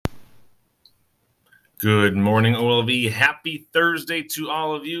Good morning, OLV. Happy Thursday to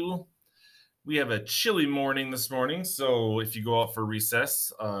all of you. We have a chilly morning this morning, so if you go out for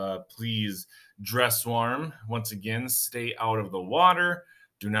recess, please dress warm. Once again, stay out of the water.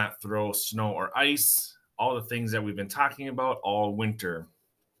 Do not throw snow or ice. All the things that we've been talking about all winter.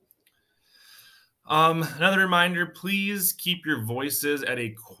 Another reminder, please keep your voices at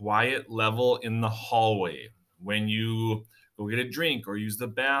a quiet level in the hallway. When you go get a drink or use the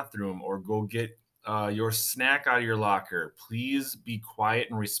bathroom or go get your snack out of your locker, please be quiet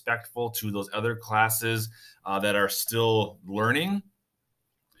and respectful to those other classes that are still learning.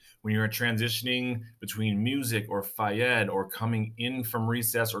 When you're transitioning between music or Fayed or coming in from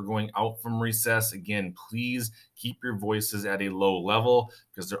recess or going out from recess, again, please keep your voices at a low level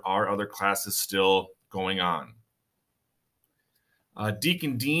because there are other classes still going on.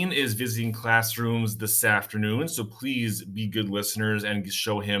 Deacon Dean is visiting classrooms this afternoon, so please be good listeners and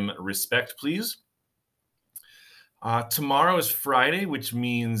show him respect, please. Tomorrow is Friday, which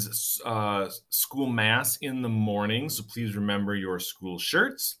means school mass in the morning, so please remember your school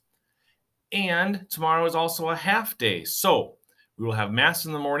shirts. And tomorrow is also a half day, so we will have mass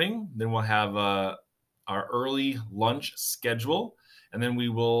in the morning, then we'll have our early lunch schedule, and then we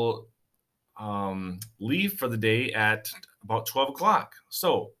will leave for the day at about 12 o'clock.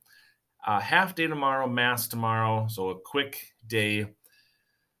 So half day tomorrow, mass tomorrow, so a quick day.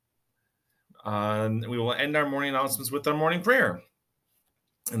 We will end our morning announcements with our morning prayer.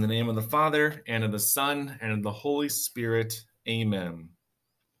 In the name of the Father, and of the Son, and of the Holy Spirit, amen.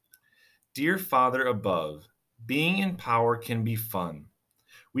 Dear Father above, being in power can be fun.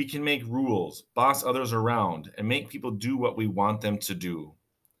 We can make rules, boss others around, and make people do what we want them to do.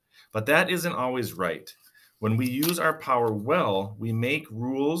 But that isn't always right. When we use our power well, we make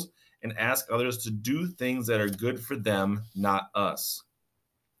rules and ask others to do things that are good for them, not us.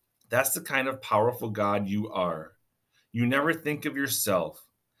 That's the kind of powerful God you are. You never think of yourself.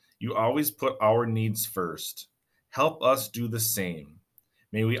 You always put our needs first. Help us do the same.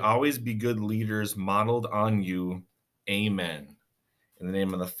 May we always be good leaders modeled on you. Amen. In the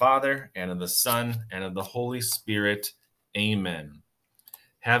name of the Father, and of the Son, and of the Holy Spirit. Amen.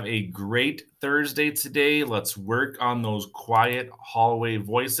 Have a great Thursday today. Let's work on those quiet hallway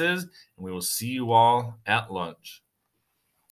voices, and we will see you all at lunch.